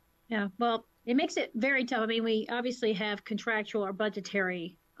 Yeah, well, it makes it very tough. I mean, we obviously have contractual or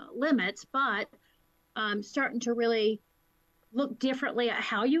budgetary limits, but starting to really look differently at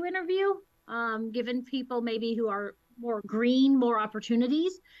how you interview, giving people maybe who are more green, more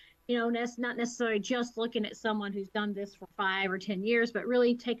opportunities. Not necessarily just looking at someone who's done this for 5 or 10 years, but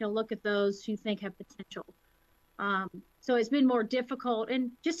really taking a look at those who think have potential. So it's been more difficult,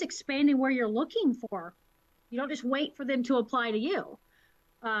 and just expanding where you're looking for. You don't just wait for them to apply to you.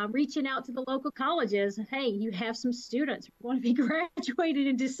 Reaching out to the local colleges. Hey, you have some students who want to be graduated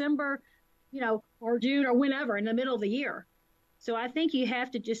in December, or June or whenever in the middle of the year. So I think you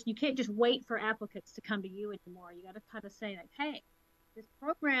can't just wait for applicants to come to you anymore. You got to kind of say like, hey, this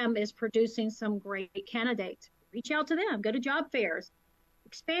program is producing some great candidates. Reach out to them, go to job fairs,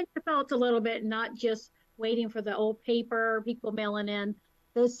 expand your thoughts a little bit, not just waiting for the old paper, people mailing in.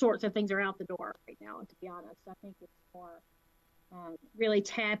 Those sorts of things are out the door right now. And to be honest, I think it's more really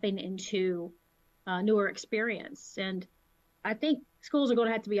tapping into newer experience. And I think schools are going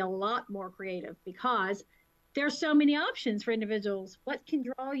to have to be a lot more creative because there's so many options for individuals. What can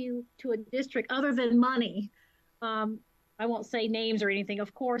draw you to a district other than money? I won't say names or anything,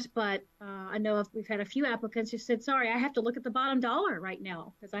 of course, but I know we've had a few applicants who said, sorry, I have to look at the bottom dollar right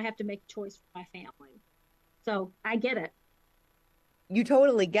now because I have to make a choice for my family. So I get it. You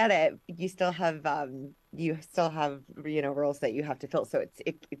totally get it. You still have roles that you have to fill. So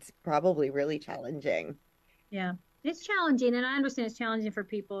it's probably really challenging. Yeah, it's challenging, and I understand it's challenging for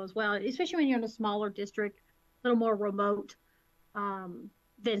people as well, especially when you're in a smaller district, a little more remote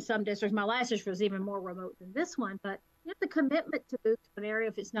than some districts. My last district was even more remote than this one, but you have the commitment to move to an area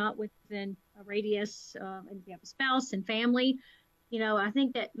if it's not within a radius, and if you have a spouse and family, I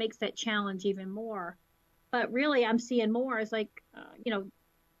think that makes that challenge even more. But really, I'm seeing more as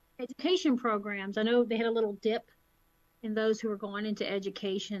education programs. I know they had a little dip in those who are going into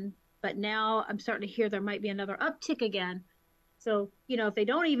education, but now I'm starting to hear there might be another uptick again. So, if they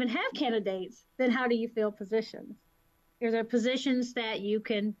don't even have candidates, then how do you fill positions? There are positions that you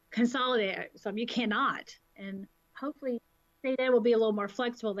can consolidate, some you cannot. And hopefully state ed will be a little more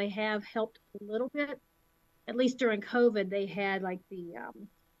flexible. They have helped a little bit. At least during COVID, they had like the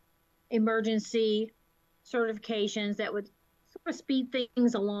emergency certifications that would sort of speed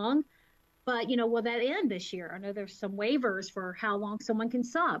things along. But, will that end this year? I know there's some waivers for how long someone can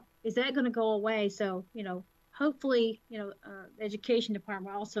sub. Is that going to go away? So, hopefully, the education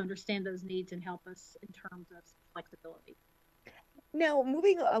department will also understand those needs and help us in terms of flexibility. Now,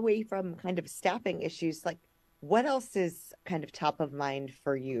 moving away from kind of staffing issues, like what else is kind of top of mind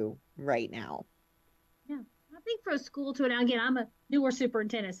for you right now? Yeah, I think for a school to, and again, I'm a newer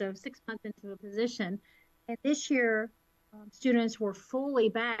superintendent, so 6 months into the position. And this year, students were fully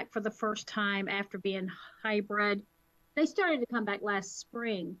back for the first time after being hybrid. They started to come back last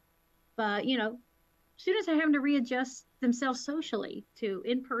spring, but, students are having to readjust themselves socially to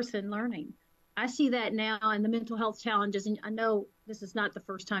in-person learning. I see that now in the mental health challenges, and I know this is not the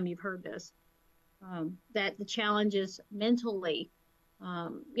first time you've heard this, that the challenges mentally,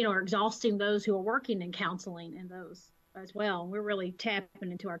 are exhausting those who are working in counseling and those as well. And we're really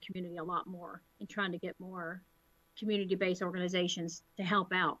tapping into our community a lot more and trying to get more community-based organizations to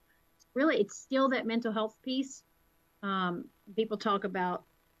help out. Really, it's still that mental health piece. People talk about,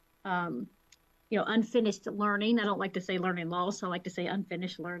 unfinished learning. I don't like to say learning loss. I like to say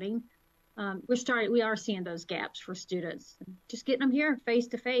unfinished learning. We are seeing those gaps for students. Just getting them here face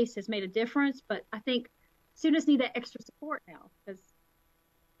to face has made a difference. But I think students need that extra support now because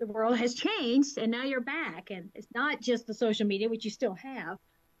the world has changed and now you're back. And it's not just the social media, which you still have,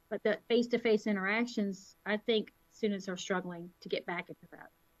 but the face to face interactions. I think students are struggling to get back into that.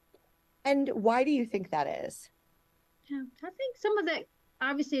 And why do you think that is? Yeah, I think some of that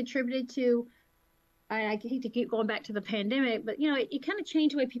obviously attributed to, I hate to keep going back to the pandemic, but it kind of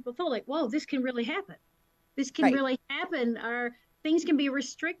changed the way people thought. Like, whoa, this can really happen. This can really happen. Or things can be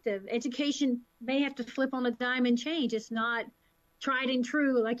restrictive. Education may have to flip on a dime and change. It's not tried and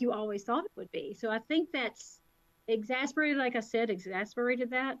true like you always thought it would be. So I think that's exasperated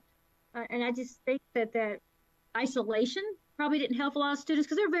that. And I just think that isolation probably didn't help a lot of students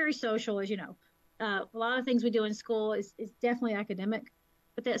because they're very social, as you know. A lot of things we do in school is definitely academic.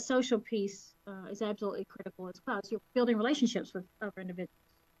 But that social piece is absolutely critical as well. So you're building relationships with other individuals,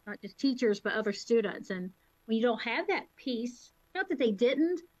 not just teachers, but other students. And when you don't have that piece, not that they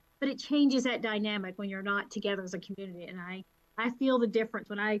didn't, but it changes that dynamic when you're not together as a community. And I feel the difference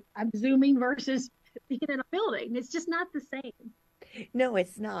when I'm Zooming versus being in a building. It's just not the same. No,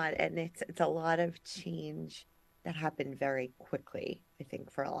 it's not. And it's a lot of change that happened very quickly, I think,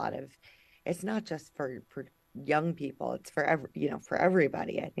 for a lot of, it's not just for young people, it's for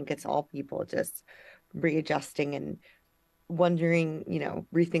everybody. I think it's all people just readjusting and wondering,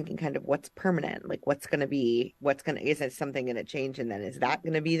 rethinking kind of what's permanent, like is it something going to change, and then is that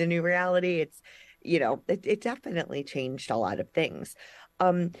going to be the new reality? It's it definitely changed a lot of things.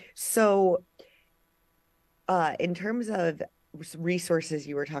 So in terms of resources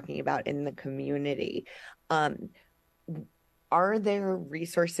you were talking about in the community, are there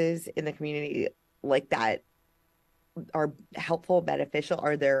resources in the community like that are helpful, beneficial?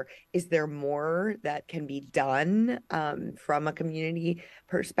 Is there more that can be done from a community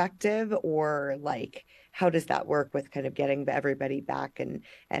perspective, or like how does that work with kind of getting everybody back and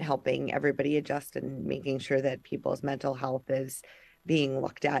helping everybody adjust and making sure that people's mental health is being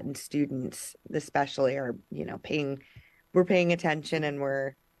looked at, and students especially are paying attention and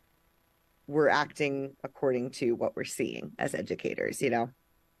we're acting according to what we're seeing as educators,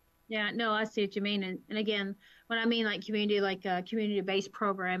 Yeah, no, I see what you mean. And again, when I mean like community-based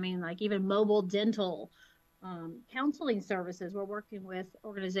programming, like even mobile dental counseling services. We're working with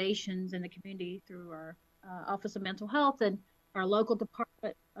organizations in the community through our Office of Mental Health and our local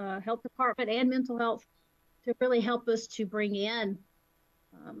department, health department and mental health, to really help us to bring in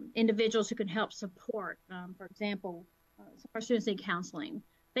individuals who can help support. For example, some of our students need counseling.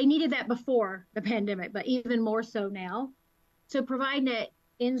 They needed that before the pandemic, but even more so now. So providing that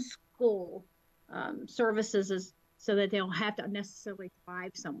in-school services so that they don't have to necessarily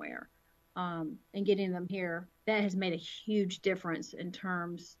drive somewhere, and getting them here, that has made a huge difference in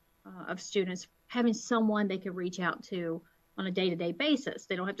terms of students having someone they could reach out to on a day-to-day basis.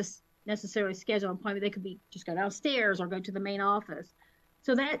 They don't have to necessarily schedule an appointment. They could be just go downstairs or go to the main office.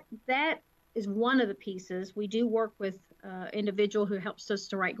 So that is one of the pieces. We do work with individual who helps us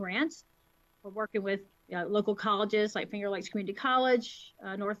to write grants. We're working with local colleges like Finger Lakes Community College,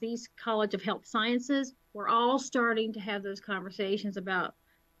 Northeast College of Health Sciences. We're all starting to have those conversations about,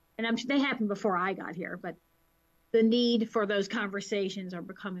 and they happened before I got here, but the need for those conversations are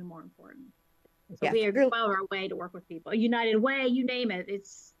becoming more important. So we are well on our way to work with people. United Way, you name it.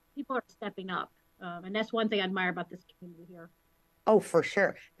 It's people are stepping up, and that's one thing I admire about this community here. Oh, for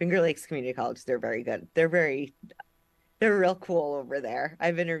sure. Finger Lakes Community College, they're very good. They're real cool over there.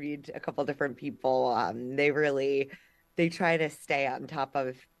 I've interviewed a couple different people. They try to stay on top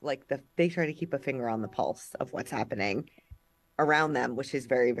of they try to keep a finger on the pulse of what's happening around them, which is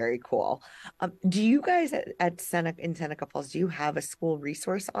very, very cool. Do you guys at Seneca Falls, do you have a school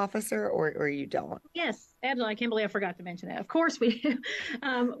resource officer or you don't? Yes, Angela, I can't believe I forgot to mention that. Of course we do.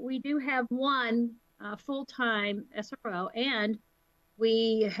 We do have one full-time SRO, and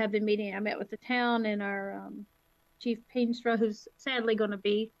we have been meeting. I met with the town and our Chief Painstra, who's sadly going to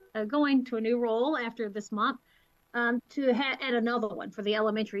be going to a new role after this month, to add another one for the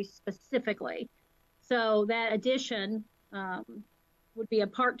elementary specifically. So that addition would be a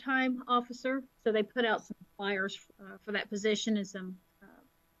part-time officer. So they put out some flyers for that position and some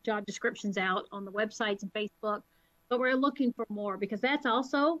job descriptions out on the websites and Facebook. But we're looking for more because that's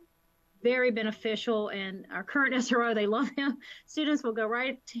also very beneficial. And our current SRO, they love him. Students will go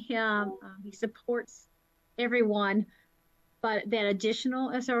right to him. He supports everyone. But that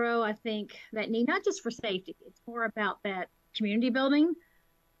additional SRO, I think that need, not just for safety, it's more about that community building.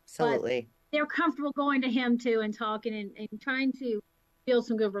 Absolutely. They're comfortable going to him too and talking and trying to build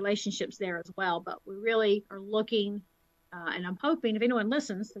some good relationships there as well. But we really are looking, and I'm hoping if anyone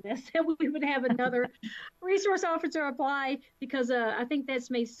listens to this, that we would have another resource officer apply, because I think that's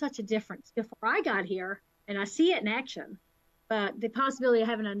made such a difference before I got here, and I see it in action. But the possibility of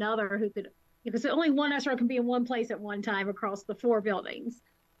having another who could, because only one SRO can be in one place at one time across the 4 buildings.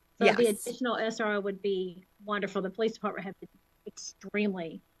 So yes, the additional SRO would be wonderful. The police department has been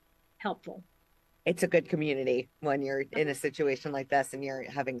extremely helpful. It's a good community when you're in a situation like this and you're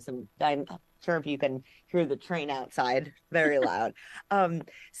having some, I'm sure if you can hear the train outside, very loud.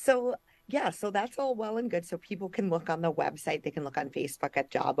 So that's all well and good. So people can look on the website, they can look on Facebook at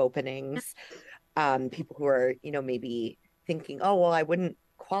job openings. People who are, maybe thinking, oh, well, I wouldn't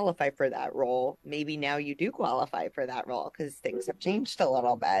qualify for that role. Maybe now you do qualify for that role because things have changed a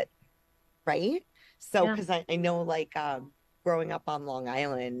little bit, right? So, because I know growing up on Long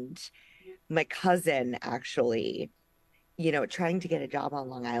Island, my cousin actually, trying to get a job on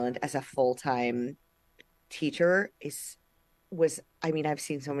Long Island as a full-time teacher I've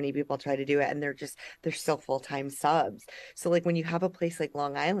seen so many people try to do it and they're still full-time subs. So when you have a place like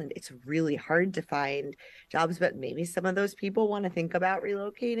Long Island, it's really hard to find jobs, but maybe some of those people want to think about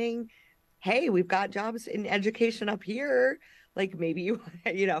relocating. Hey, we've got jobs in education up here. Maybe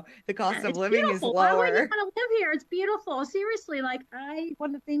the cost of living is lower. Why would you want to live here? It's beautiful. Seriously, one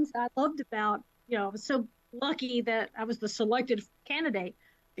of the things I loved about, I was so lucky that I was the selected candidate.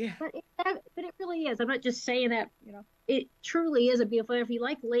 Yeah. But it really is. I'm not just saying that, it truly is a beautiful area. If you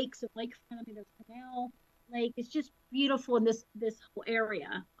like lakes and lakefront, there's Canal Lake. It's just beautiful in this whole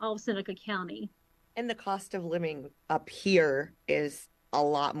area, all of Seneca County. And the cost of living up here is a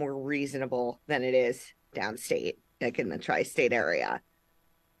lot more reasonable than it is downstate, in the tri-state area.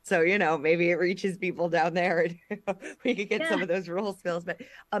 So, maybe it reaches people down there and we could get some of those rural skills. But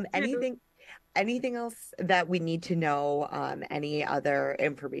anything else that we need to know? Any other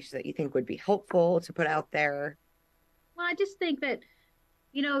information that you think would be helpful to put out there? Well, I just think that,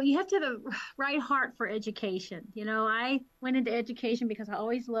 you have to have a right heart for education. I went into education because I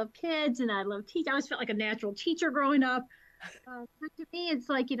always loved kids and I love teaching. I always felt like a natural teacher growing up. But to me, it's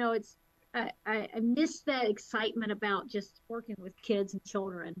I miss that excitement about just working with kids and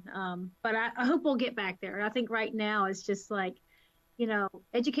children. But I hope we'll get back there. And I think right now it's just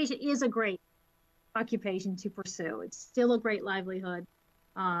education is a great occupation to pursue. It's still a great livelihood.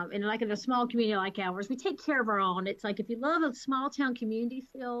 And like in a small community like ours, we take care of our own. It's like if you love a small town community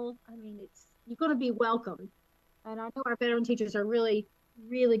feel, I mean, you're going to be welcomed. And I know our veteran teachers are really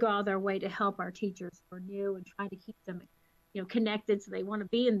go out of their way to help our teachers who are new and trying to keep them, connected so they want to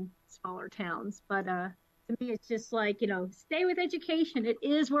be in smaller towns. But to me, it's just like, stay with education. It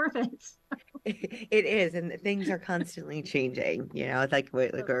is worth it. It is, and things are constantly changing, like we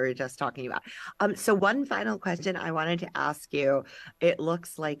were just talking about. So one final question I wanted to ask you, it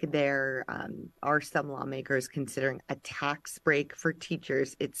looks like there are some lawmakers considering a tax break for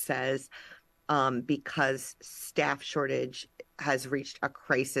teachers. It says because staff shortage has reached a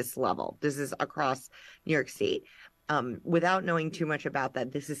crisis level. This is across New York State. Without knowing too much about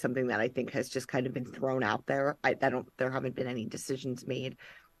that, this is something that I think has just kind of been thrown out there. There haven't been any decisions made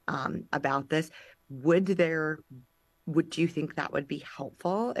about this. Would you think that would be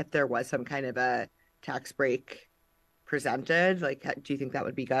helpful if there was some kind of a tax break presented? Like, do you think that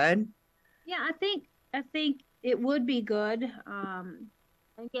would be good? Yeah, I think it would be good.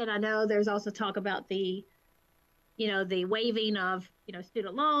 Again, I know there's also talk about the waiving of,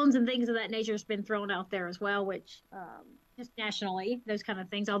 student loans and things of that nature has been thrown out there as well, which just nationally, those kind of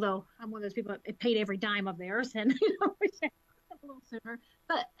things, although I'm one of those people that paid every dime of theirs and, wish I had a little sooner.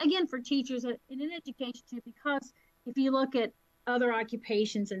 But again, for teachers and in education too, because if you look at other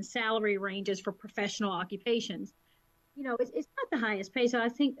occupations and salary ranges for professional occupations, it's not the highest pay. So I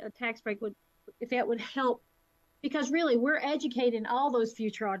think a tax break if that would help, because really we're educating all those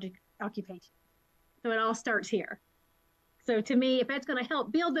future occupations. So it all starts here. So to me, if that's going to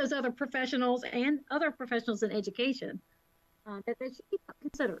help build those other professionals and other professionals in education, that should be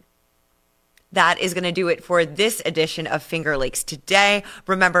considered. That is going to do it for this edition of Finger Lakes Today.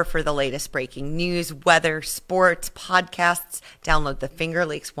 Remember, for the latest breaking news, weather, sports, podcasts, download the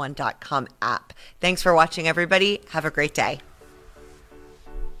fingerlakes1.com app. Thanks for watching, everybody. Have a great day.